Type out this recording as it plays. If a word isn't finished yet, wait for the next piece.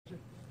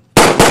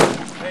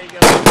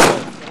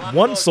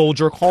One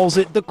soldier calls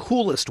it the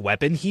coolest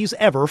weapon he's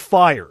ever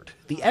fired.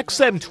 The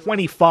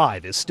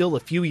XM-25 is still a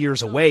few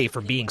years away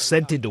from being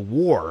sent into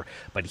war,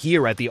 but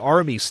here at the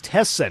Army's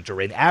test center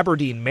in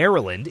Aberdeen,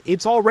 Maryland,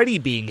 it's already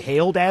being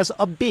hailed as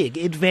a big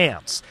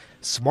advance.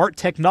 Smart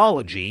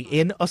technology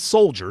in a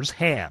soldier's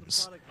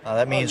hands.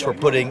 That means we're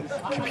putting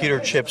computer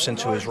chips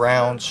into his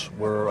rounds.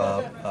 We're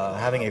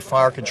having a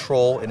fire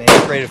control, an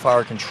integrated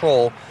fire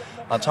control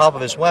on top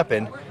of his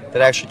weapon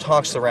that actually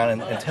talks to the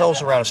round and tells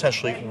the round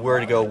essentially where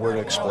to go, where to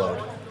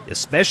explode.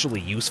 Especially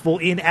useful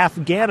in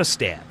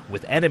Afghanistan,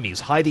 with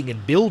enemies hiding in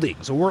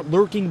buildings or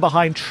lurking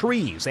behind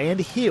trees and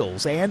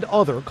hills and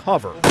other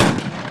cover.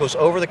 Goes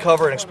over the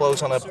cover and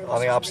explodes on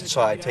the opposite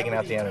side, taking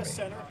out the enemy.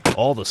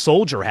 All the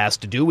soldier has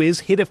to do is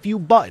hit a few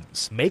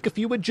buttons, make a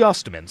few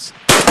adjustments,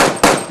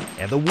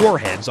 and the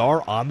warheads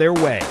are on their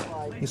way.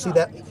 You see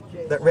that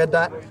red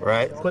dot?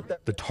 Right.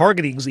 The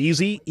targeting's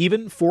easy,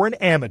 even for an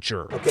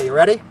amateur. Okay, you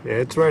ready? Yeah,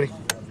 it's ready.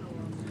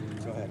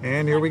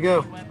 And here we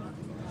go.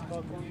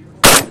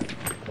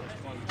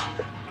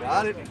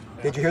 Got it.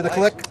 Did you hear the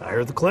click? I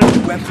heard the click.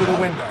 Went through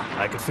the window.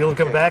 I could feel him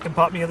come back and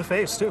pop me in the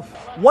face, too.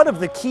 One of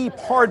the key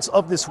parts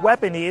of this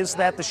weapon is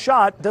that the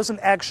shot doesn't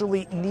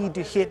actually need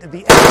to hit the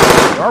enemy.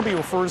 The Army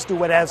refers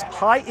to it as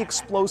high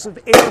explosive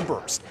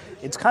airburst.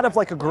 It's kind of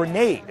like a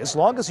grenade. As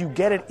long as you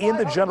get it in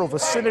the general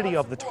vicinity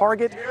of the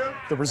target,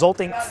 the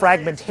resulting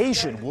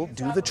fragmentation will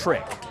do the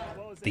trick.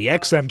 The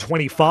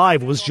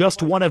XM-25 was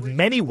just one of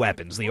many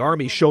weapons the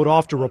Army showed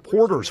off to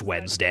reporters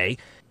Wednesday,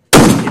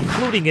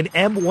 including an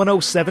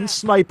M107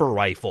 sniper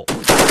rifle,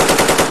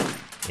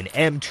 an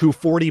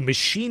M240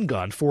 machine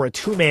gun for a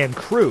two-man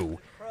crew,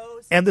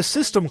 and the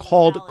system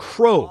called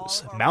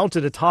Crows,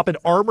 mounted atop an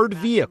armored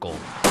vehicle,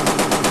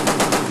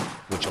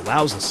 which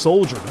allows a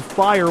soldier to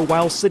fire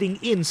while sitting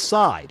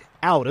inside,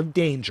 out of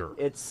danger.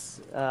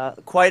 It's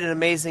quite an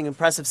amazing,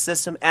 impressive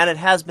system, and it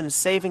has been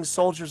saving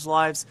soldiers'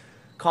 lives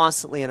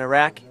constantly in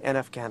Iraq and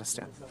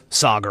Afghanistan.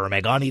 Sagar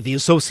Meghani, The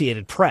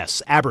Associated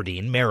Press,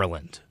 Aberdeen,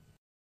 Maryland.